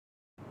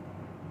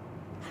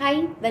Hi,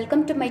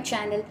 welcome to my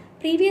channel.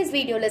 Previous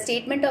video la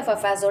statement of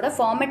affairs oda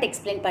format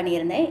explain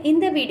பண்ணியிருந்தேன்.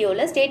 இந்த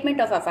வீடியோல statement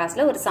of affairs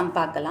ல ஒரு sum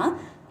பார்க்கலாம்.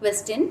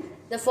 Question: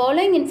 The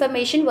following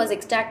information was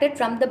extracted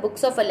from the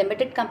books of a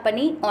limited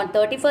company on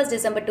 31st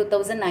December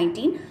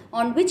 2019,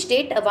 on which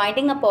date a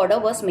winding up order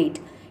was made.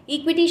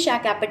 Equity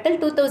share capital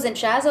 2000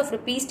 shares of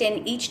rupees 10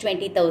 each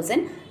 20,000,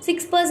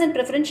 6%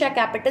 preference share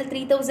capital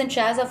 3000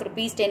 shares of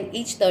rupees 10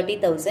 each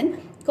 30,000,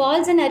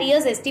 calls and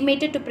arrears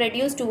estimated to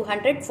produce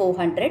 200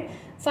 400,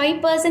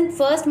 5%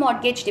 first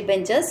mortgage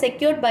debentures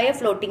secured by a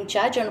floating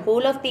charge on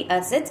whole of the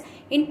assets,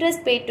 interest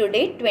paid to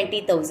date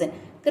 20,000.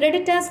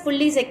 Creditors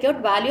fully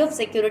secured, value of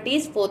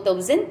securities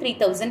 4,000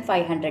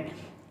 3,500.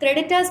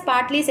 Creditors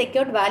partly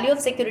secured, value of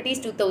securities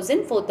 2,000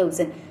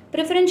 4,000.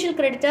 Preferential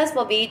creditors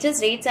for wages,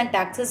 rates and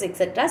taxes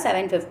etc.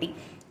 750.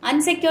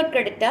 Unsecured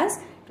creditors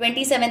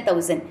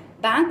 27,000.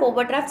 Bank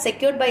overdraft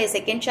secured by a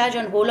second charge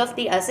on whole of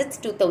the assets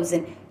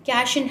 2,000.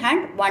 Cash in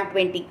hand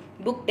 120.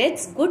 Book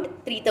debts good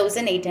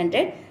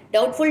 3,800.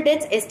 Doubtful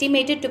debts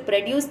estimated to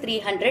produce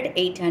 300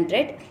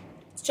 800.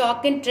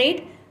 Stock in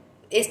trade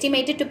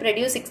estimated to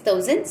produce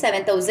 6,000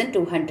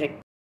 7,200.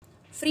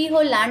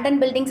 Freehold land and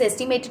buildings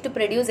estimated to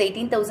produce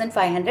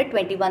 18,500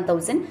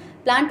 21,000.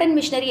 Plant and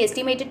machinery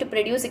estimated to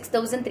produce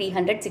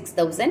 6,300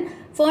 6,000.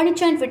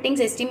 Furniture and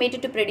fittings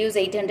estimated to produce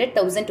 800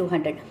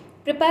 1,200.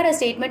 Prepare a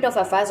statement of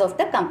affairs of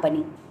the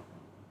company.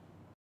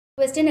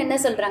 Question என்ன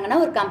சொல்றாங்கன்னா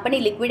ஒரு company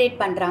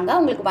liquidate பண்றாங்க,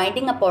 உங்களுக்கு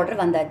winding அப்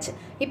order வந்தாச்சு.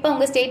 இப்போ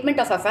அவங்க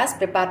statement of affairs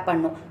prepare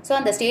பண்ணும். So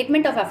அந்த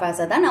ஸ்டேட்மெண்ட் ஆஃப்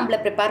அஃபேர்ஸை தான் நம்மள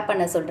ப்ரிப்பேர்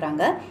பண்ண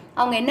சொல்றாங்க.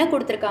 அவங்க என்ன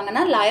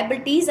கொடுத்துருக்காங்கன்னா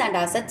லயபிலிட்டிஸ் அண்ட்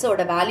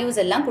அசட்ஸோட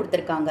வேல்யூஸ் எல்லாம்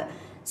கொடுத்துருக்காங்க.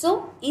 ஸோ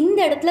இந்த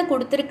இடத்துல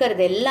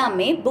கொடுத்துருக்கிறது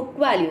எல்லாமே புக்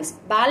வேல்யூஸ்,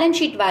 பேலன்ஸ்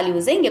ஷீட்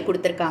வேல்யூஸை இங்கே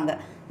கொடுத்துருக்காங்க.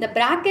 இந்த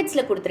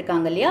ப்ராக்கெட்ஸில்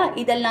கொடுத்துருக்காங்க இல்லையா,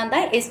 இதெல்லாம்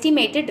தான்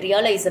estimated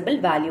realisable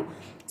value.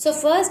 So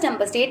first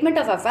நம்ம ஸ்டேட்மெண்ட்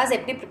ஆஃப் அஃபேர்ஸ்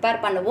எப்படி ப்ரிப்பேர்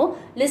பண்ணுவோம்,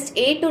 list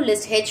A to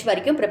list H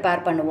வரைக்கும்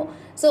ப்ரிப்பேர் பண்ணுவோம்.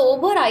 ஸோ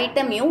ஒவ்வொரு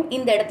ஐட்டமையும்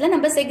இந்த இடத்துல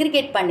நம்ம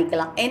செக்ரிகேட்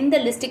பண்ணிக்கலாம், எந்த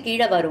லிஸ்ட்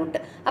கீழே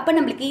வரும்ட்டு. அப்போ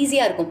நம்மளுக்கு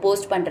ஈஸியாக இருக்கும்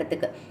போஸ்ட்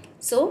பண்ணுறதுக்கு.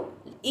 So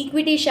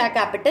equity share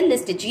capital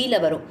list ஜியில்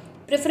வரும்,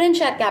 ப்ரிஃபரன்ஸ்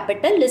ஷேர்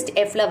கேபிட்டல் லிஸ்ட்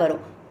எஃப்ல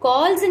வரும்.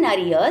 கால்ஸ் அண்ட்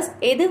அரியர்ஸ்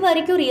எது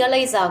வரைக்கும்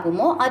ரியலைஸ்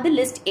ஆகுமோ அது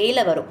லிஸ்ட் ஏல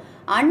வரும்.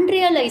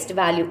 அன்ரியலைஸ்ட்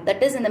வேல்யூ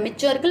தட் இஸ் இந்த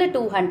மிச்சம் இருக்குல்ல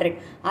 200,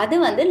 அது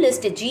வந்து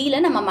லிஸ்ட்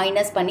ஜியில் நம்ம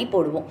மைனஸ் பண்ணி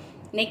போடுவோம்.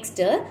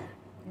 நெக்ஸ்ட்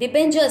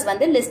டிபெஞ்சர்ஸ்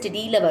வந்து லிஸ்ட்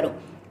டியில் வரும்.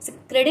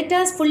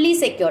 Creditors fully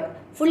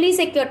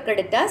secured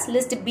creditors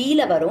list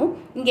பியில் வரும்.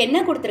 இங்கே என்ன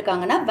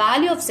கொடுத்துருக்காங்கன்னா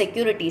வேல்யூ ஆஃப்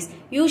செக்யூரிட்டிஸ்.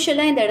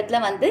 யூஸ்வலாக இந்த இடத்துல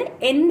வந்து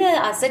எந்த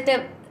அசட்டை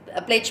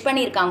பிளெட்ஜ்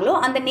பண்ணியிருக்காங்களோ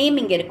அந்த நேம்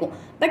இங்கே இருக்கும்.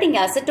 பட் இங்கே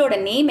அசட்டோட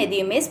நேம்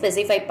எதையுமே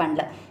ஸ்பெசிஃபை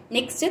பண்ணல.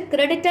 நெக்ஸ்ட்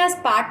கிரெடிட்டர்ஸ்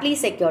பார்ட்லி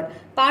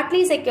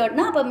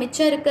செக்யூர்ட்னா அப்போ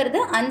மிச்சம் இருக்கிறது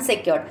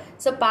அன்செக்யூர்ட்.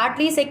 ஸோ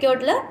பார்ட்லி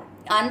செக்யூர்ட்ல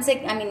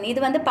இது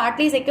வந்து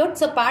partly secured.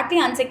 So partly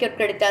unsecured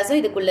கிரெடிட்டர்ஸும்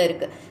இதுக்குள்ள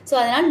இருக்கு. ஸோ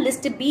அதனால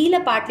லிஸ்ட் பியில்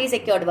பார்ட்லி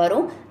செக்யூர்ட்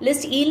வரும்,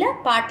 லிஸ்ட் இல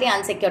பார்ட்லி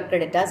அன்செக்யூர்ட்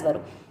கிரெடிட்டர்ஸ்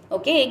வரும்.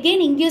 ஓகே,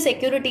 எகெயின் இங்கேயும்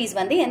செக்யூரிட்டிஸ்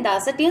வந்து எந்த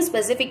அசட்டையும்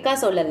ஸ்பெசிஃபிக்காக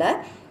சொல்லலை.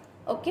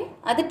 ஓகே,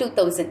 அது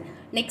 2,000.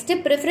 Next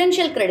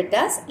preferential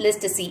creditors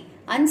list C,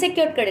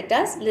 unsecured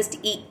creditors list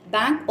E,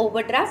 bank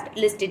over draft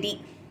list D,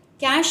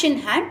 cash in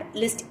hand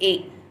list A,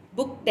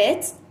 book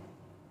debts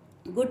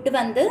good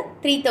வந்து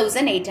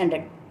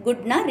 3,800.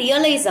 குட்னா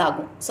ரியலைஸ்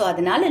ஆகும், ஸோ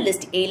அதனால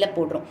லிஸ்ட் ஏல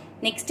போடுறோம்.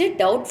 நெக்ஸ்ட்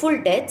டவுட்ஃபுல்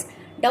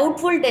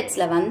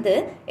டெட்ஸ்ல வந்து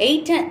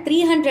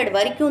 300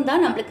 வரைக்கும்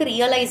தான் நம்மளுக்கு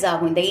ரியலைஸ்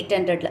ஆகும் இந்த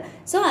 800ல.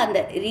 ஸோ அந்த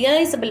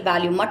ரியலைசபிள்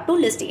வேல்யூ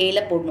மட்டும் லிஸ்ட்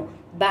ஏல போடணும்.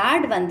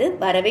 பேட் வந்து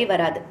வரவே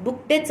வராது.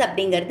 புக் டெட்ஸ்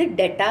அப்படிங்கிறது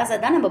டெட்டாஸை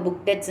தான் நம்ம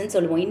புக் டெட்ஸ்ன்னு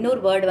சொல்லுவோம்.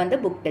 இன்னொரு வேர்டு வந்து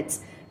புக் டெட்ஸ்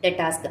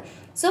டெட்டாஸ்க்கு.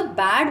 ஸோ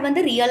பேட்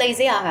வந்து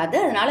ரியலைஸே ஆகாது,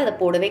 அதனால அதை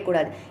போடவே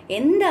கூடாது.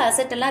 எந்த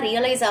அசட் எல்லாம்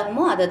ரியலைஸ்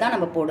ஆகுமோ அதை தான்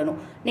நம்ம போடணும்.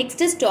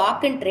 நெக்ஸ்ட்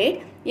ஸ்டாக் அண்ட் ட்ரேட்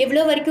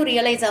எவ்வளோ வரைக்கும்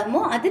ரியலைஸ்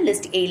ஆகுமோ அது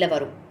லிஸ்ட் ஏல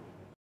வரும்.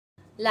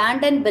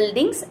 லேண்ட் அண்ட்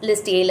பில்டிங்ஸ்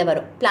லிஸ்ட் ஏல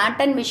வரும்.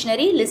 பிளான்ட் அண்ட்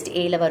மிஷினரி லிஸ்ட்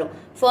ஏல வரும்.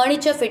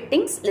 ஃபர்னிச்சர்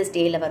ஃபிட்டிங்ஸ் லிஸ்ட்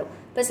ஏல வரும்.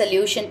 இப்போ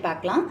சொல்யூஷன்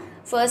பார்க்கலாம்.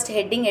 ஃபர்ஸ்ட்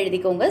ஹெட்டிங்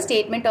எழுதிக்கோங்க,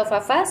 statement of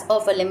affairs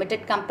of a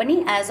limited company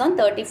as on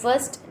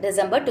 31st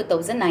December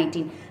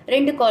 2019.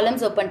 2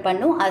 columns open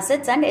பண்ணும்,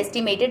 assets and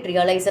estimated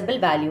realisable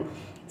value.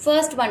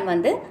 First one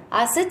வந்து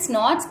assets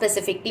not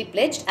specifically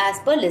பிளெஜ்ட்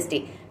as per list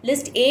A.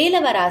 List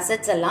ஏல வர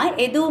assets எல்லாம்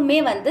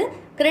எதுவுமே வந்து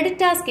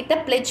creditors கிட்ட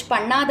pledge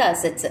பண்ணாத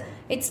assets,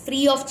 it's free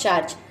of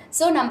charge.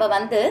 So நம்ம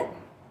வந்து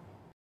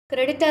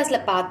கிரெடிட்டர்ஸ்ல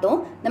பார்த்தோம்,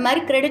 இந்த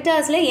மாதிரி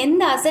கிரெடிட்டர்ஸ்ல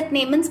எந்த அசட்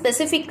நேம்னு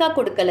ஸ்பெசிஃபிக்காக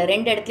கொடுக்கல,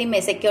 2 இடத்துலையுமே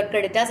secured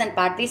creditors and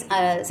partly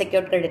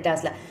secured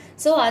கிரெடிட்டர்ஸ்ல.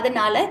 So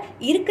அதனால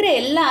இருக்கிற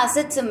எல்லா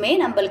அசட்ஸுமே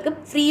நம்மளுக்கு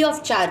ஃப்ரீ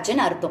ஆஃப்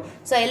சார்ஜ்னு அர்த்தம்.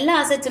 ஸோ எல்லா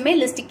அசட்ஸுமே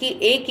லிஸ்ட்டுக்கு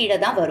ஏ கீழே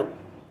தான் வரும்.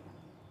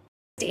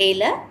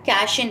 ஏல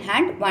cash in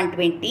hand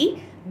 120,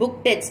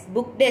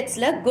 book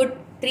டெட்ஸ்ல good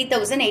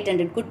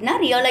 3,800. குட்னா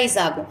realise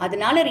ஆகும்,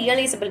 அதனால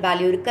ரியலைசபிள்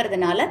வேல்யூ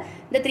இருக்கிறதுனால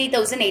இந்த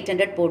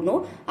 3,800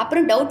 போடணும்.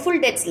 அப்புறம் டவுட்ஃபுல்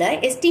டெட்ஸ்ல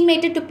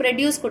எஸ்டிமேட்டட் டு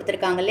ப்ரொடியூஸ்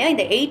கொடுத்துருக்காங்க இல்லையா,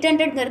 இந்த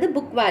 800ங்கிறது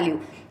book value,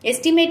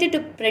 estimated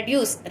to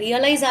produce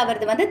realise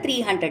ஆகிறது வந்து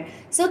 300.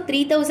 ஸோ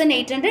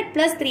 3,800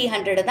 +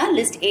 300 தான்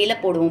லிஸ்ட் ஏல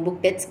போடுவோம்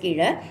புக் டெட்ஸ்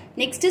கீழே.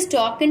 நெக்ஸ்ட்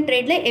ஸ்டாக் அண்ட்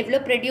ட்ரேட்ல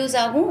எவ்வளோ ப்ரொடியூஸ்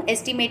ஆகும்,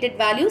 எஸ்டிமேட்டட்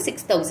வேல்யூ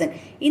 6,000.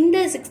 இந்த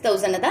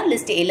 6,000 தான்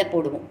லிஸ்ட் ஏல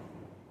போடுவோம்.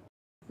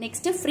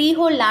 Next,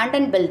 freehold land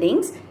and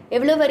buildings.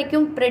 எவ்வளவு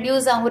வரைக்கும்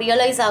produce ஆகும்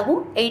realize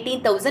ஆகும்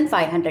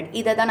 18,500.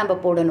 இதை தான் நம்ம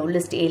போடணும்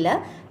list A ல.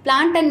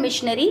 Plant and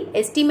machinery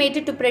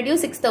estimated to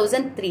produce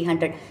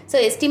 6,300. So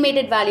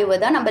estimated value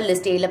தான் நம்ம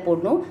list A ல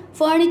போடணும்.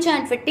 Furniture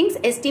and fittings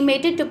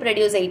estimated to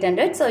produce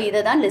 800. So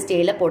இதை தான் list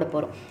A ல போட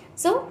போறோம்.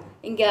 So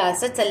இங்க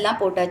assets எல்லாம்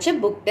போட்டாச்சு.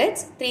 Book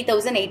debts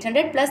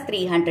 3,800 plus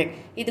 300.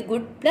 இது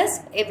good plus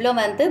எவ்வளவு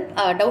வந்து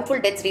doubtful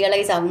debts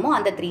realize ஆகுமோ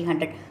அந்த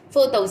 300.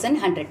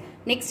 4,100.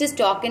 Next is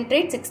stock and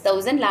trade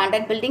 6,000. Land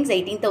and buildings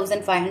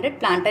 18,500.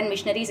 Plant and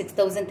machinery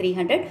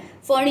 6,300.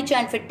 Furniture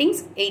and fittings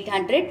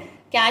 800.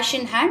 Cash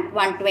in hand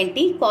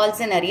 120. Calls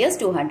and arrears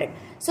 200.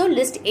 So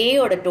list A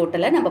oda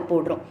total நம்ம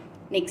போடுறோம்.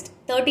 Next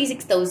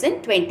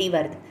 36,020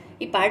 வருது.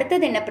 இப்போ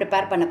அடுத்தது என்ன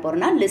prepare பண்ண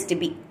போறோம்னா list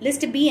B.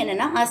 List B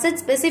என்னன்னா assets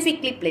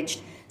specifically pledged.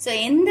 So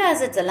எந்த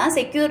assets எல்லாம்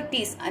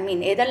securities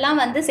எதெல்லாம்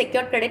வந்து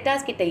secured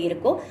creditors கிட்ட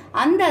இருக்கோ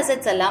அந்த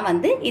assets எல்லாம்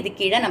வந்து இது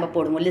கீழே நம்ம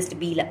போடுவோம் list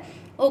B ல.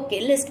 ஓகே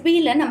list B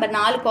ல நம்ம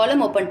 4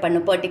 காலம் ஓபன்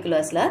பண்ணும்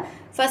particularஸ்ல.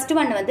 ஃபர்ஸ்ட்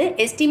ஒன் வந்து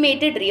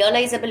estimated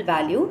realizable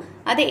value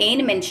அதை A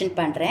னு மென்ஷன்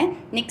பண்றேன்.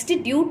 Next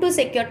due to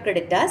secured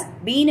creditors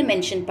B னு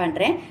மென்ஷன்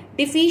பண்றேன்.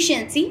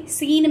 deficiency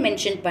C னு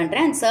மென்ஷன்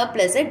பண்றேன் and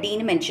surplus D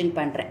னு மென்ஷன்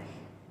பண்றேன்.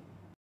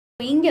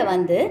 இங்க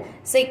வந்து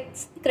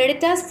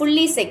creditors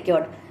fully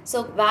secured. So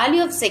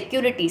value of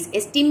securities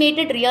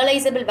estimated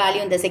realizable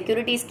value in the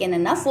securities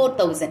என்னன்னா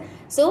 4,000.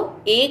 So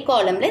A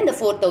column இந்த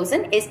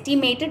 4,000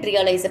 estimated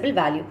realizable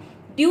value.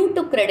 Due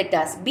to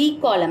creditors B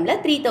column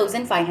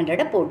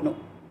 3,500 போடணும்.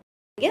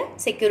 இங்க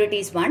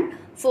securities 1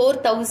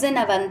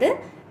 4,000 வந்து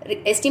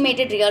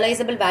estimated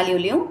realizable value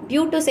லியும்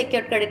due to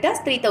secured creditors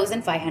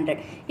 3,500.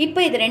 இப்போ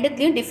இது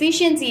ரெண்டுத்துலயும்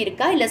deficiency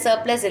இருக்கா இல்ல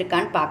surplus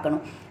இருக்கான்னு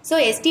பார்க்கணும். So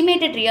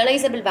estimated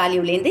realizable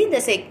value லேந்து இந்த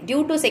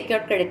due to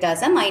secured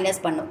creditors minus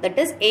பண்ணும். That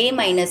is A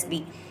minus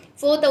B.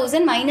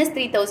 4,000 minus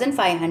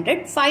 3,500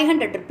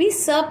 500 rupees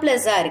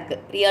surplus இருக்கு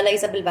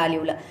realizable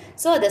value ல.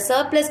 So the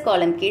surplus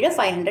column கீழே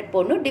 500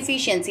 போடணும்.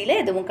 deficiency ல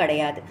எதுவும்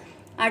கிடையாது.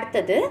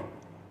 அடுத்தது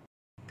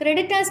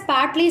creditors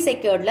partly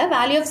secured ல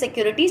value of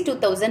securities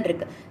 2,000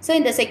 இருக்கு. So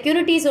இந்த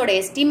securities ஓட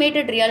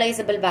estimated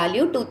realizable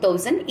value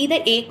 2,000 இதை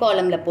A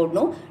column ல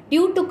போடணும்.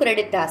 due to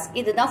creditors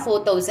இதுதான்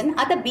 4,000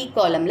 அதை B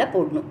column ல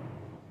போடணும்.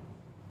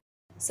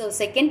 So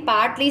second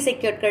partly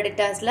secured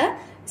creditors ல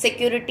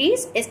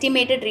securities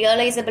estimated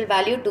realizable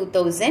value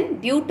 2,000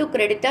 due to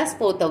creditors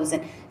 4,000.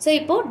 So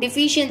இப்போ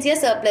deficiency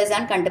surplus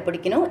ஆன்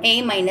கண்டுபிடிக்கணும். A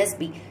minus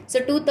B. So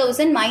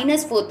 2,000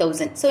 minus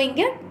 4,000. So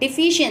இங்க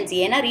deficiency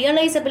ஏன்னா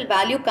realizable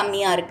value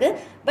கம்மியா இருக்கு.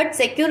 But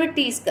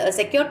securities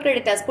secured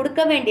creditors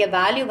கொடுக்க வேண்டிய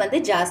value வந்து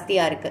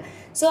ஜாஸ்தியா இருக்கு.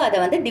 So அதை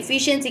வந்து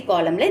deficiency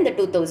columnல இந்த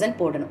 2,000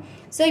 போடணும்.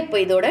 So இப்போ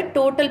இதோட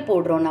total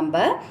போடுறோம்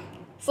நம்ம.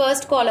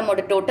 First column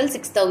oda total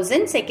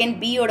 6,000, second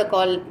B oda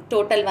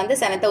total வந்து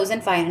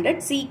 7,500,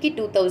 C க்கு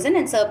 2,000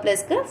 and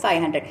surplus க்கு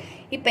 500.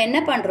 இப்போ என்ன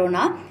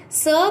பண்றோம்னா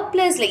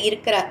surplusல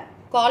இருக்கிற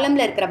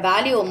columnல இருக்கிற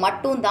value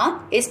மட்டும் தான்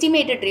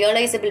estimated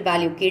realizable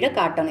value கீழ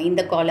காட்டணும்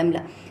இந்த columnல.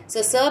 So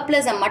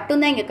surplus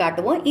மட்டும் தான் இங்க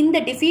காட்டுவோம். இந்த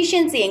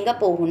deficiency எங்க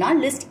போகும்னா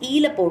list E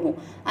ல போகும்.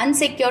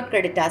 Unsecured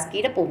creditors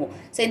கீழ போகும்.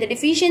 So இந்த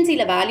deficiency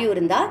ல value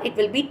இருந்தா it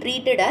will be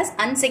treated as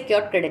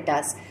unsecured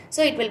creditors.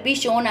 So it will be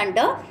shown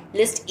under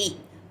list E.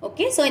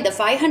 Okay, so இந்த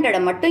 500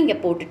 மட்டும் இங்க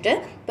போட்டுட்டு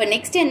இப்போ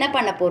next என்ன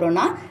பண்ண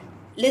போறோம்னா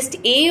list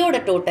A ஓட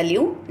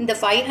டோட்டலையும் இந்த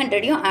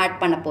 500யும் ஆட்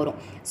பண்ண போறோம்.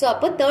 So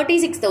அப்போ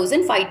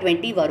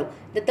 36,520 வரும்.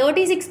 The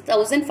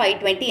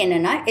 36,520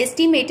 என்னன்னா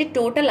estimated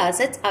total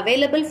assets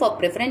available for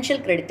preferential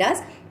creditors,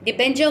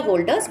 debenture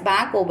holders,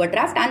 bank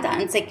overdraft and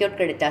unsecured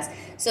creditors.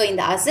 So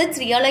இந்த assets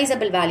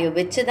realizable value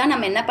வச்சு தான்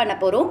நம்ம என்ன பண்ண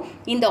போறோம்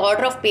இந்த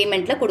order of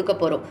paymentல கொடுக்க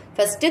போறோம்.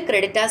 First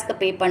creditorsக்கு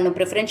pay பண்ணும்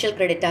preferential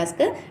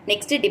creditorsக்கு,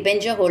 next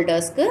debenture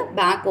holdersக்கு,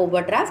 bank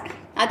overdraft,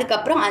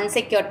 அதுக்கப்புறம்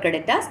unsecured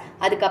creditors,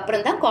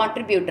 அதுக்கப்புறம் தான்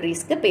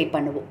contributoriesக்கு pay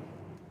பண்ணுவோம்.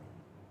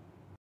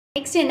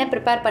 Next என்ன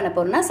prepare பண்ண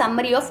போறோம்னா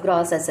summary of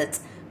gross assets.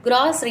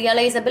 Gross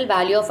realizable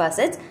value of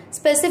assets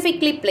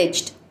specifically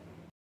pledged.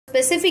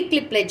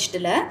 Specifically pledged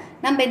ல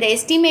நம்ம இந்த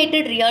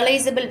estimated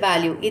realizable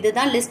value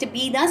இதுதான் list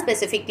B தான்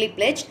specifically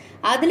pledged.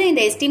 அதுல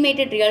இந்த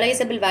estimated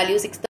realizable value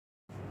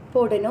 6,000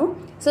 போடணும்.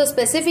 So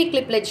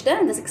specifically pledged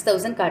இந்த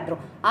 6,000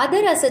 காட்டுறோம்.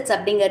 Other assets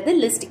அப்படிங்கிறது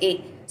list A.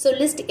 So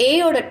list A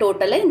ஓட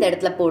டோட்டலை இந்த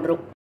இடத்துல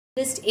போடுறோம்.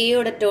 List A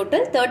ஓட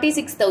total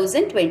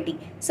 36,020.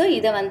 So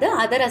இதை வந்து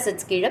other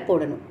assets கீழே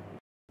போடணும்.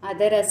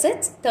 Other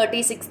assets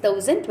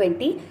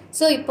 36,020.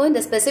 So இப்போ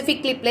இந்த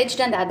specifically pledged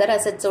and other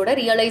assets ஓட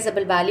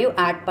realizable value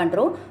add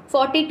பண்றோம்.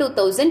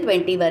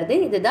 42,020 வருது.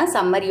 இதுதான்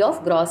summary of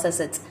gross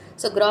assets.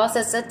 So gross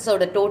assets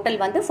ஓட total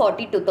வந்து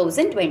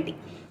 42,020.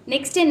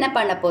 Next என்ன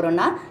பண்ண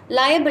போறோம்னா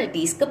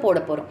liabilitiesக்கு போட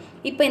போறோம்.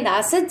 இப்போ இந்த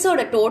assets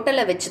ஓட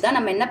டோட்டலை வச்சு தான்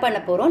நம்ம என்ன பண்ண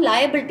போறோம்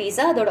liabilities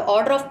அதோட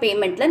order of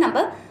paymentல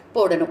நம்ம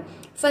போடணும்.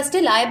 First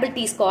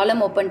liabilities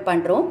column open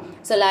பண்றோம்.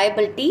 So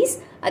liabilities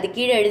அது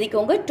கீழே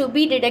எழுதிக்கோங்க to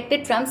be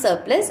deducted from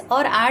surplus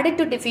or added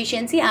to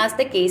deficiency as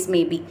the case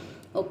may be.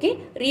 Okay,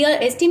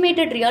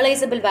 estimated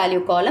realizable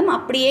value column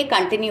அப்படியே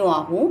continue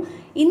ஆகும்.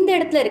 இந்த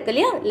இடத்துல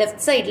இருக்குல்லையா left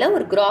sideல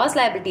ஒரு gross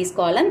liabilities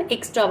column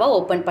எக்ஸ்ட்ராவா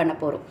ஓபன் பண்ண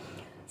போறோம்.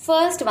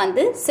 First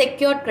வந்து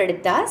secured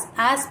creditors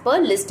as per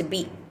list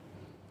B.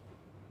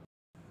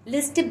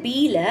 List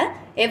பியில்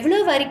எவ்வளோ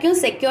வரைக்கும்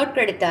செக்யூர்ட்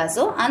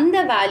கிரெடிட்டாஸோ அந்த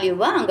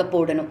வேல்யூவை அங்கே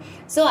போடணும்.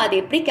 ஸோ அது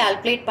எப்படி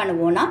கால்குலேட்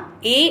பண்ணுவோம்னா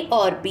A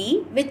R B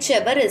which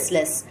ever is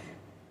less.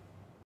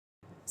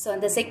 So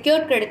அந்த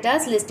செக்யூர்ட்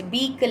கிரெடிட்டாஸ் லிஸ்ட்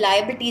பிக்கு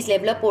லயபிலிட்டிஸில்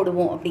எவ்வளோ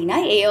போடுவோம் அப்படின்னா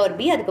ஏ ஆர்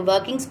பி, அதுக்கு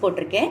ஒர்க்கிங்ஸ்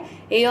போட்டிருக்கேன்.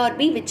 A R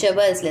B which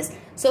ever is less.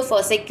 So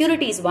for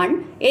securities 1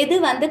 எது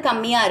வந்து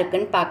கம்மியாக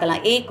இருக்குன்னு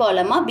பார்க்கலாம், ஏ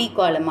காலமா பி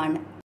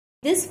காலமான்னு.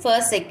 This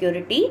first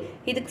security,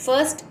 இதுக்கு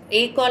first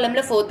A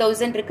columnல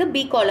 4000 இருக்கு, B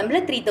columnல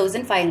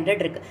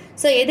 3500 இருக்கு.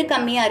 So எது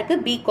கம்மியா இருக்கு,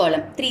 B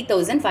column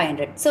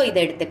 3500. So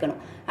இதை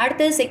எடுத்துக்கணும்.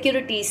 அடுத்தது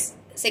securities,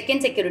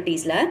 second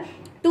securitiesல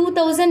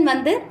 2000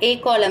 வந்து A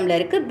columnல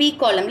இருக்கு, B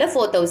columnல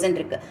 4000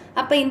 இருக்கு.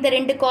 அப்ப இந்த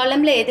ரெண்டு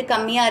columnல எது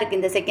கம்மியா இருக்கு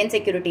இந்த second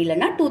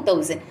securityலனா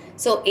 2000.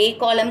 So A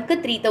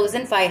columnக்கு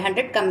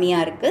 3500 கம்மியா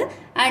இருக்கு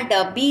and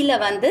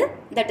Bல வந்து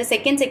that is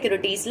second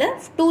securitiesல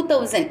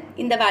 2000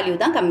 இந்த வேல்யூ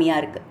தான் கம்மியா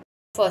இருக்கு.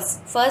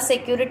 First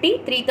security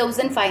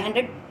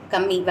 3500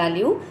 கம்மி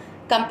வேல்யூ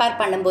கம்பேர்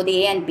பண்ணும்போது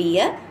A and B.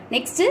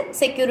 Next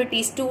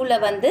securities 2ல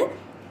வந்து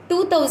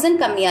 2000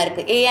 கம்மியா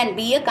இருக்கு A and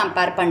B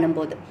கம்பேர்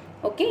பண்ணும்போது.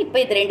 ஓகே, இப்போ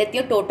இது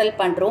ரெண்டுத்தையும் டோட்டல்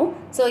பண்றோம்.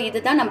 ஸோ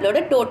இதுதான்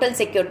நம்மளோட total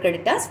secured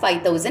creditors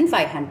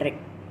 5500.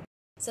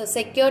 So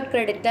secured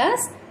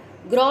creditors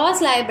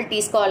cross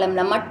liabilities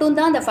காலம்ல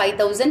மட்டும்தான் அந்த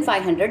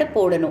 5500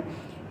 போடணும்.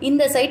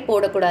 இந்த சைட்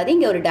போடக்கூடாது,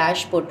 இங்கே ஒரு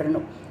டேஷ்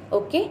போட்டுருணும்.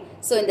 ஓகே,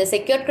 ஸோ இந்த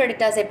செக்யூர்ட்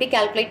கிரெடிட்டாஸ் எப்படி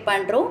கால்குலேட்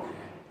பண்ணுறோம்,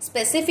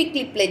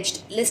 specifically pledged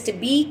list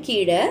B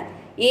கீழே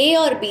A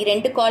or B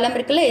ரெண்டு காலம்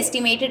இருக்குல்ல,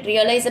 estimated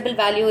realizable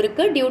value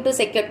இருக்கு, due to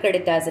secured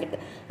creditors இருக்கு.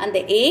 அந்த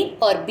A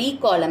or B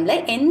காலம்ல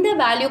எந்த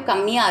வேல்யூ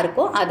கம்மியா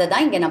இருக்கோ அதை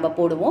தான் இங்க நம்ம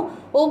போடுவோம்.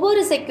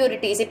 ஒவ்வொரு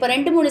செக்யூரிட்டிஸ் இப்போ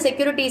 2-3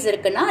 செக்யூரிட்டிஸ்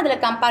இருக்குன்னா அதுல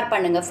கம்பேர்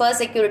பண்ணுங்க.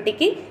 ஃபர்ஸ்ட்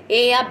செக்யூரிட்டிக்கு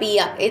ஏயா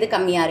பியா எது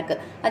கம்மியா இருக்கு,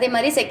 அதே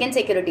மாதிரி செகண்ட்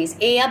செக்யூரிட்டிஸ்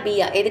ஏயா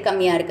பியா எது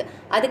கம்மியா இருக்கு,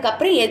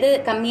 அதுக்கப்புறம் எது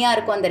கம்மியா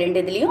இருக்கும் அந்த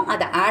ரெண்டு இதுலயும்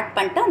அதை ஆட்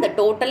பண்ணிட்டு அந்த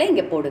டோட்டலை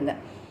இங்க போடுங்க.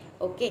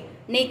 ஓகே,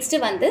 நெக்ஸ்ட்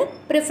வந்து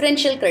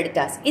ப்ரிஃபரன்ஷியல்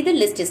கிரெடிட்டாஸ். இது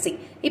லிஸ்ட் சி.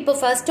 இப்போ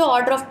ஃபர்ஸ்ட்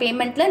ஆர்டர் ஆஃப்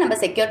பேமெண்ட்ல நம்ம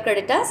secured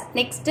creditors,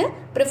 next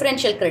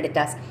preferential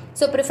creditors.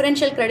 So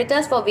preferential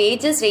creditors for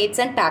wages,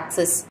 rates and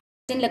taxes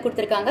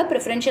கொடுத்துருக்காங்க.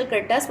 Preferential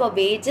creditors for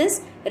wages,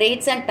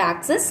 rates and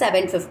taxes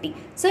 750.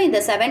 So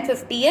இந்த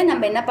 750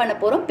 நம்ம என்ன பண்ண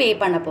போறோம், பே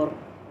பண்ண போறோம்.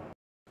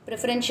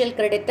 Preferential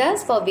creditors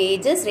for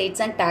wages,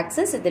 rates and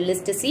taxes, இது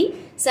list C.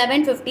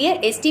 750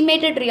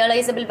 estimated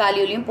realizable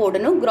value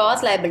போடணும், gross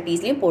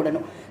liabilities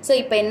போடணும். ஸோ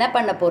இப்போ என்ன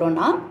பண்ண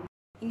போறோம்னா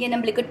இங்கே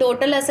நம்மளுக்கு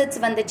டோட்டல் அசெட்ஸ்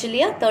வந்துச்சு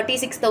இல்லையா,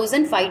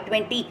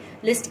 36,520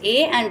 list A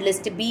and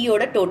list B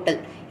யோட டோட்டல்.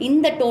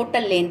 இந்த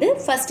டோட்டல்லேருந்து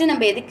ஃபர்ஸ்ட்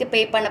நம்ம எதுக்கு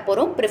பே பண்ண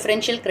போறோம்,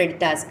 ப்ரிஃபரன்ஷியல்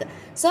கிரெடிட்டாஸ்க்கு.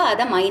 ஸோ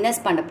அதை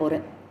மைனஸ் பண்ண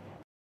போறோம்.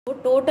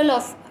 Total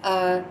of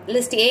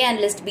list A and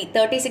list B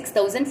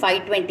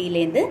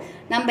 36,520லேருந்து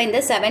நம்ம இந்த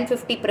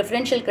 750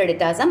 ப்ரிஃபரன்ஷியல்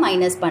கிரெடிட்டாஸை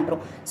மைனஸ்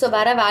பண்ணுறோம். ஸோ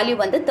வர வேல்யூ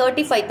வந்து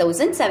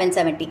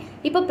 35,770.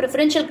 இப்போ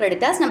ப்ரிஃபரன்ஷியல்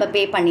கிரெடிட்டாஸ் நம்ம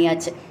பே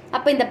பண்ணியாச்சு.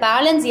 அப்போ இந்த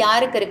பேலன்ஸ்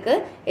யாருக்கு இருக்கு,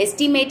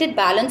 estimated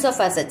balance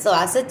of assets. So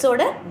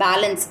அசெட்ஸோட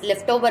balance,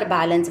 left over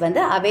balance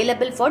வந்து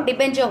available for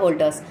debenture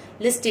holders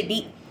list D,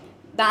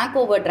 bank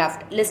over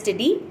draft list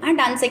D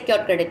and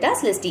unsecured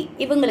creditors list E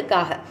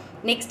இவங்களுக்காக.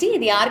 நெக்ஸ்ட்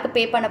இது யாருக்கு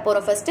பே பண்ண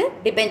போறோம், first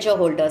debenture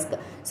ஹோல்டர்ஸ்க்கு.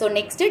 So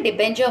next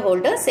debenture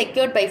holder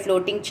secured by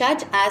floating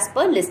charge as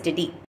per list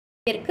D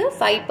இருக்கு.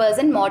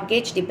 5%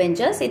 mortgage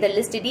debentures, இதை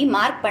list D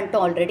mark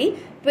பண்ணிட்டோம் already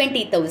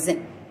 20,000.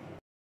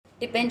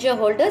 Debenture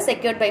holder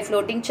secured by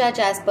floating charge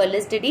as per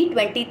list D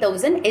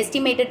 20,000.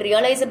 Estimated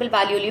realisable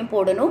வேல்யூலையும்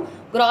போடணும்,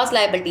 cross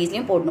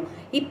லயபிலிட்டிஸ்லையும் போடணும்.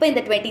 இப்போ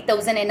இந்த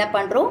 20,000 என்ன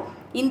பண்றோம்,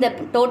 இந்த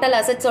டோட்டல்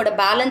அசெட்ஸோட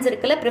பேலன்ஸ்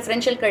இருக்குல்ல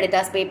ப்ரிஃபரன்ஷியல்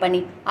கிரெடிட்டாஸ் பே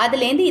பண்ணி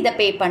அதுலேருந்து இதை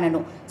பே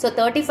பண்ணணும். ஸோ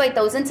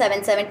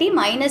 35,770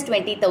 மைனஸ்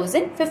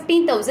 20,000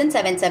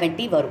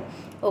 15,770 வரும்.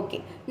 ஓகே,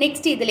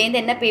 நெக்ஸ்ட்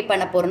இதுலேருந்து என்ன பே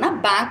பண்ண போறோம்னா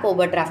bank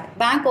over draft.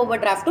 Bank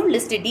over டிராஃப்டும்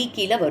list D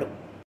கீழே வரும்.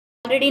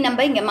 ஆல்ரெடி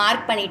நம்ம இங்கே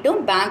மார்க் பண்ணிட்டோம்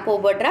bank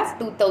over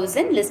draft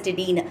 2000 list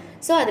Dன்னு.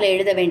 So அதில்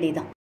எழுத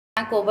வேண்டியதான்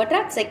bank over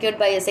draft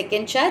secured by a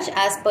second charge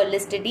as per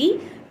list D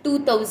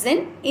 2000.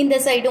 இந்த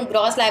சைடும்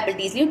கிராஸ்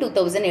லயபிலிட்டிஸ்லையும்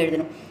 2000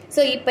 எழுதணும்.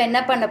 ஸோ இப்போ என்ன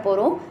பண்ண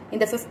போறோம்,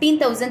 இந்த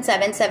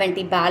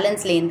 15,770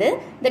 பேலன்ஸ்லேருந்து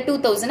இந்த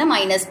 2000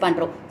 மைனஸ்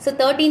பண்றோம். ஸோ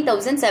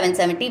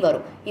 13,770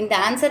 வரும். இந்த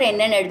ஆன்சர்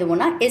என்னன்னு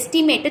எழுதுவோம்னா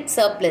எஸ்டிமேட்டட்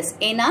சர்ப்ளஸ்.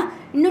 ஏன்னா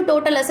இன்னும்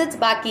டோட்டல்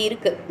அசெட்ஸ் பாக்கி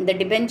இருக்கு. இந்த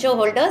debenture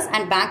holders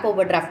and bank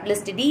over draft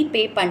list D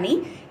பே பண்ணி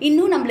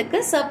இன்னும்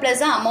நம்மளுக்கு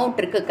சர்ப்ளஸா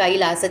அமௌண்ட் இருக்கு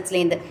கையில்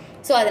அசெட்ஸ்லேருந்து.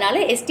 ஸோ அதனால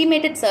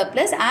estimated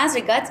surplus as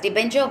regards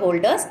debenture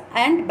holders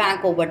and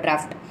bank over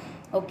draft.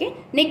 Okay,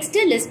 next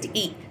list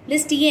E.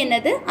 List E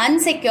என்னது,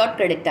 அன்செக்யூர்ட்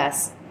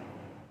கிரெடிட்டாஸ்.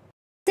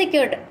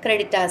 செக்யூர்ட்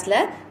கிரெடிட்டாஸ்ல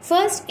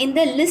ஃபர்ஸ்ட் இந்த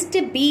லிஸ்ட்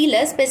பியில்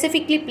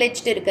specifically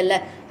பிளெஜ்ட் இருக்குல்ல,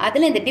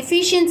 அதில் இந்த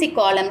டிஃபிஷியன்சி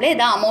காலம்ல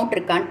ஏதாவது அமௌண்ட்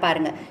இருக்கான்னு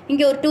பாருங்க.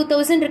 இங்கே ஒரு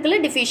 2000 இருக்குல்ல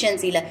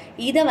டிஃபிஷியன்சியில்,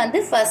 இதை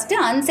வந்து ஃபர்ஸ்ட்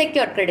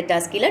அன்செக்யூர்ட்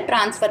கிரெடிட்டாஸ் கீழே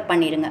டிரான்ஸ்ஃபர்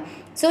பண்ணிடுங்க.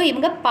 ஸோ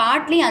இவங்க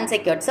பார்ட்லி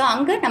அன்செக்யூர்ட், ஸோ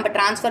அங்கே நம்ம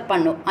டிரான்ஸ்ஃபர்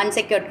பண்ணோம்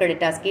அன்செக்யூர்ட்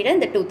கிரெடிட்டாஸ் கீழே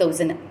இந்த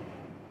 2000.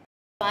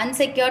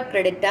 Unsecured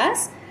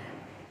creditors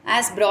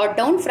as brought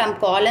down from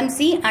column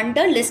C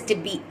under list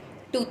B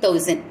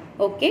 2000.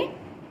 Okay,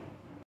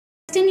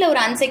 லிஸ்ட்ல ஒரு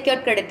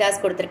அன்செக்யூர்ட் கிரெடிட்டாஸ்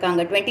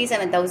கொடுத்திருக்காங்க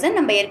 27,000.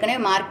 நம்ம ஏற்கனவே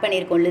மார்க்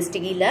பண்ணியிருக்கோம் லிஸ்ட்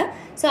கீழ.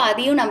 ஸோ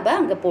அதையும் நம்ம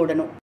அங்கே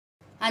போடணும்.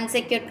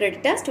 Unsecured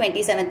creditors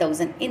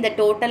 27,000. In the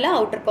total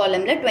outer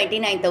column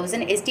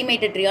 29,000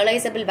 estimated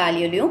realizable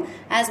value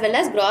as well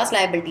as gross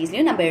liabilities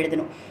நம்ம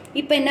எழுதணும்.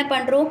 இப்போ என்ன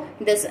பண்றோம்,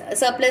 இந்த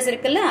surplus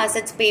இருக்குல்ல,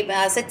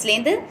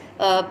 assetsலேருந்து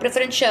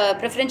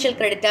preferential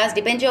creditors,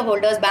 debenture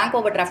holders, bank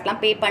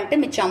overdraftலாம் பே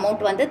பண்ணிட்டு மிச்ச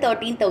அமௌண்ட் வந்து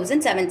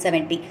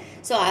 13,770.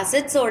 ஸோ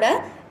அசெட்ஸோட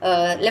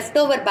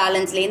leftover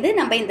பேலன்ஸ்லேருந்து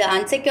நம்ம இந்த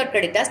unsecured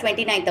creditors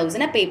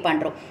 29,000 பே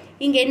பண்றோம்.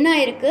 இங்க என்ன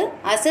இருக்கு,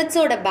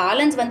 அசெட்ஸோட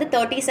பேலன்ஸ் வந்து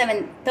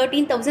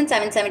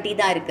 13,770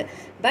 தான் இருக்கு.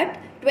 பட்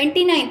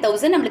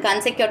 29,000 நம்மளுக்கு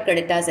unsecured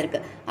creditors இருக்கு.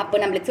 அப்போ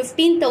நம்மளுக்கு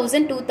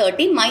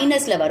 15,230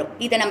 மைனஸ்ல வரும்.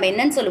 இதை நம்ம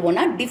என்னன்னு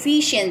சொல்லுவோம்னா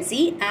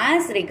deficiency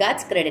as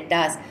regards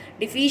creditors.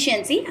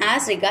 deficiency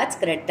as regards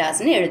creditors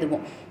னு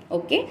எழுதுவோம்.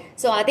 ஓகே,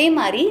 ஸோ அதே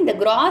மாதிரி இந்த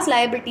கிராஸ்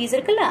லைபிலிட்டிஸ்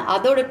இருக்குல்ல,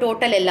 அதோட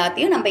டோட்டல்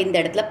எல்லாத்தையும் நம்ம இந்த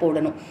இடத்துல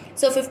போடணும்.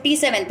 ஸோ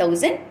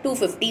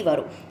 57,250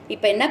 வரும்.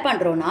 இப்போ என்ன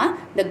பண்ணுறோன்னா,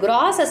 இந்த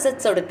கிராஸ்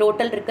அசெட்ஸோட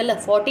டோட்டல் இருக்குல்ல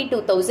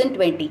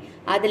 42,020,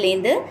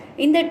 அதுலேருந்து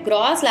இந்த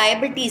கிராஸ்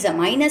லைபிலிட்டிஸை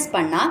மைனஸ்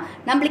பண்ணால்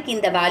நம்மளுக்கு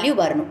இந்த வேல்யூ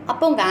வரணும்.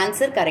 அப்போ உங்கள்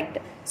ஆன்சர் கரெக்ட்.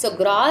 ஸோ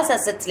கிராஸ்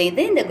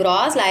அசெட்ஸ்லேருந்து இந்த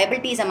கிராஸ்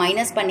லைபிலிட்டிஸை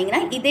மைனஸ்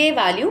பண்ணிங்கன்னா இதே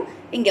வேல்யூ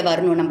இங்கே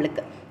வரணும்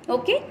நம்மளுக்கு.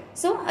 ஓகே,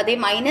 ஸோ அதே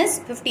மைனஸ்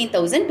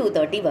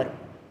 15,230 வரும்.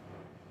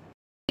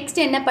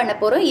 நெக்ஸ்ட் என்ன பண்ண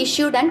போறோம்,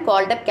 issued and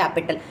called up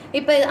capital.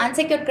 இப்போ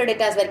unsecured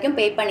creditors வரைக்கும்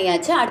பே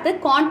பண்ணியாச்சு. அடுத்து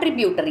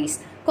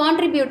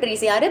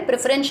contributories யாரு,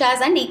 preference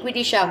shares and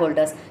equity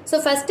shareholders. So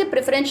first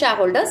preference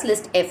shareholders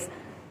list F.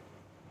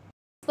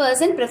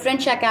 Person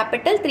preference share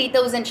capital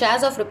 3,000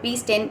 shares of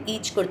 ₹10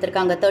 each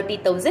கொடுத்திருக்காங்க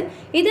 30,000.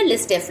 இது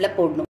list F ல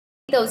போடணும்.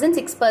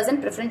 3,006%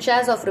 preference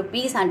shares of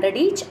 ₹100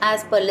 each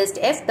as per list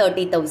F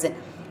 30,000.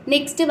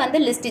 Next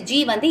வந்து list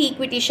G வந்து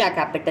equity share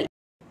capital.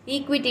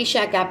 equity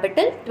share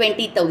capital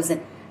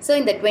 20,000. So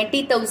in the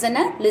 20,000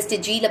 list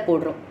G ல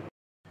போடுறோம்.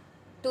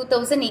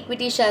 2,000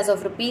 equity shares of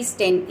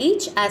 ₹10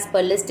 each as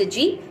per list G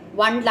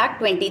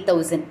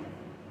 1,20,000.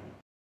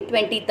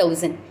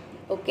 20,000.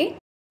 Okay.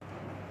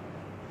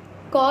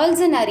 Calls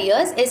and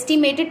arrears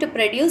estimated to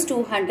produce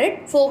 200,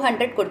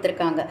 400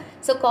 கொடுத்திருக்காங்க.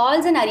 So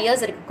calls and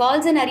arrears இருக்கு.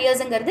 Calls and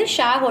arrearsங்கிறது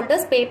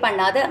shareholders pay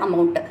பண்ணாத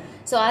amount.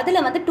 So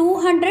அதுல வந்து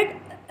 200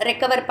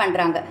 recover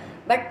பண்றாங்க.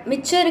 But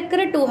மிச்சம்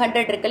இருக்கிற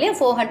 200 இருக்கு இல்லையா,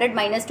 400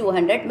 மைனஸ்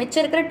 200,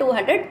 மிச்சம் இருக்கிற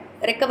 200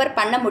 ரெக்கவர்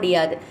பண்ண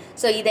முடியாது.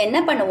 ஸோ இதை என்ன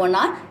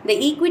பண்ணுவோம்னா, இந்த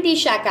ஈக்விட்டி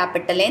ஷேர்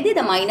கேபிட்டல்லேருந்து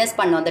இதை மைனஸ்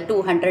பண்ணும். அந்த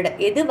 200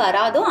 எது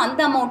வராதோ அந்த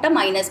அமௌண்ட்டை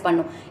மைனஸ்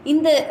பண்ணும்.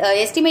 இந்த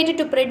எஸ்டிமேட்டட்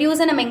டு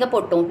ப்ரொடியூஸை நம்ம எங்கே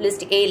போட்டோம்,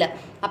 லிஸ்ட் ஏல.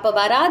 அப்போ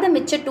வராத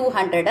மிச்ச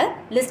 200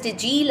 லிஸ்ட்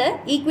ஜியில்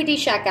ஈக்விட்டி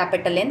ஷேர்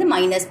கேபிட்டல்லேருந்து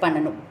மைனஸ்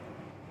பண்ணணும்.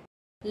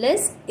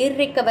 Less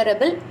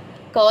irrecoverable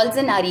calls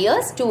and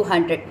arrears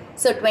 200.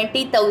 So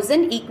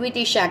 20,000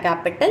 equity share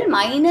capital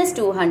minus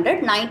 200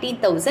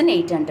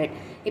 19,800.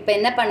 இப்போ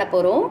என்ன பண்ண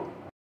போறோம்,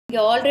 இங்க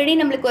ஆல்ரெடி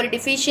நம்மளுக்கு ஒரு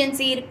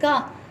deficiency இருக்கா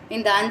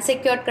இந்த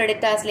unsecured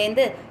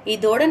creditorsலேருந்து.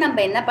 இதோட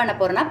நம்ம என்ன பண்ண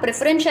போறோம்னா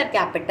preferential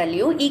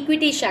capitalலையும்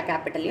equity share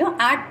capitalலையும்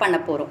ஆட் பண்ண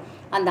போறோம்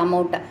அந்த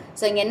அமௌண்ட்டை.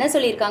 ஸோ இங்கே என்ன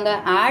சொல்லியிருக்காங்க,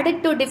 added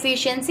to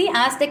deficiency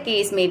as the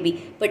case may be.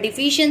 இப்போ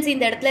deficiency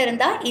இந்த இடத்துல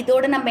இருந்தால்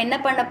இதோட நம்ம என்ன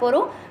பண்ண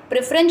போறோம்,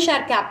 preferential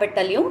share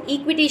capitalலையும்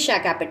equity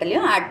share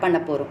capitalலையும் add பண்ண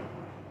போறோம்.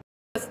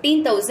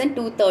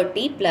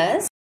 15,230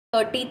 plus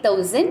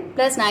 30,000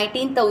 plus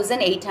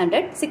 19,800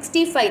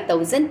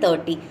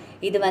 65,030.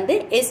 இது வந்து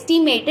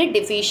estimated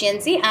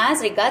deficiency as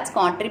regards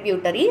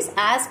contributories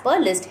as per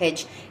list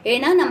H.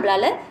 ஏன்னா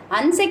நம்மளால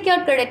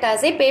unsecured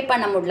creditors பே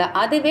பண்ண முடியல,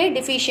 அதுவே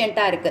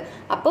deficientா இருக்கு.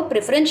 அப்போ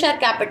preference share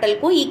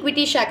capitalக்கும்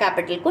equity share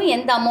capitalக்கும்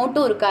எந்த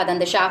அமௌண்ட்டும் இருக்காது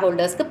அந்த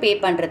shareholdersக்கு பே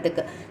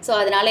பண்றதுக்கு. ஸோ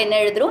அதனால என்ன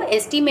எழுதுறோம்,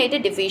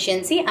 estimated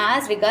deficiency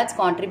as regards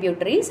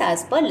contributories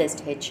as per list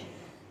H.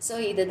 So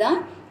இதுதான்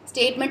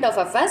ஸ்டேட்மெண்ட் ஆஃப்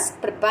அஃபேர்ஸ்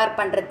ப்ரிப்பேர்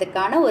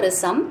பண்ணுறதுக்கான ஒரு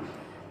சம்.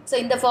 ஸோ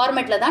இந்த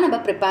ஃபார்மேட்டில் தான் நம்ம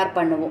ப்ரிப்பேர்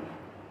பண்ணுவோம்.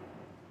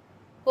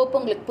 ஹோப்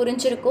உங்களுக்கு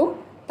புரிஞ்சிருக்கும்.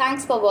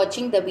 தேங்க்ஸ் ஃபார்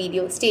வாட்சிங் த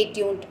வீடியோ. Stay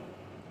tuned.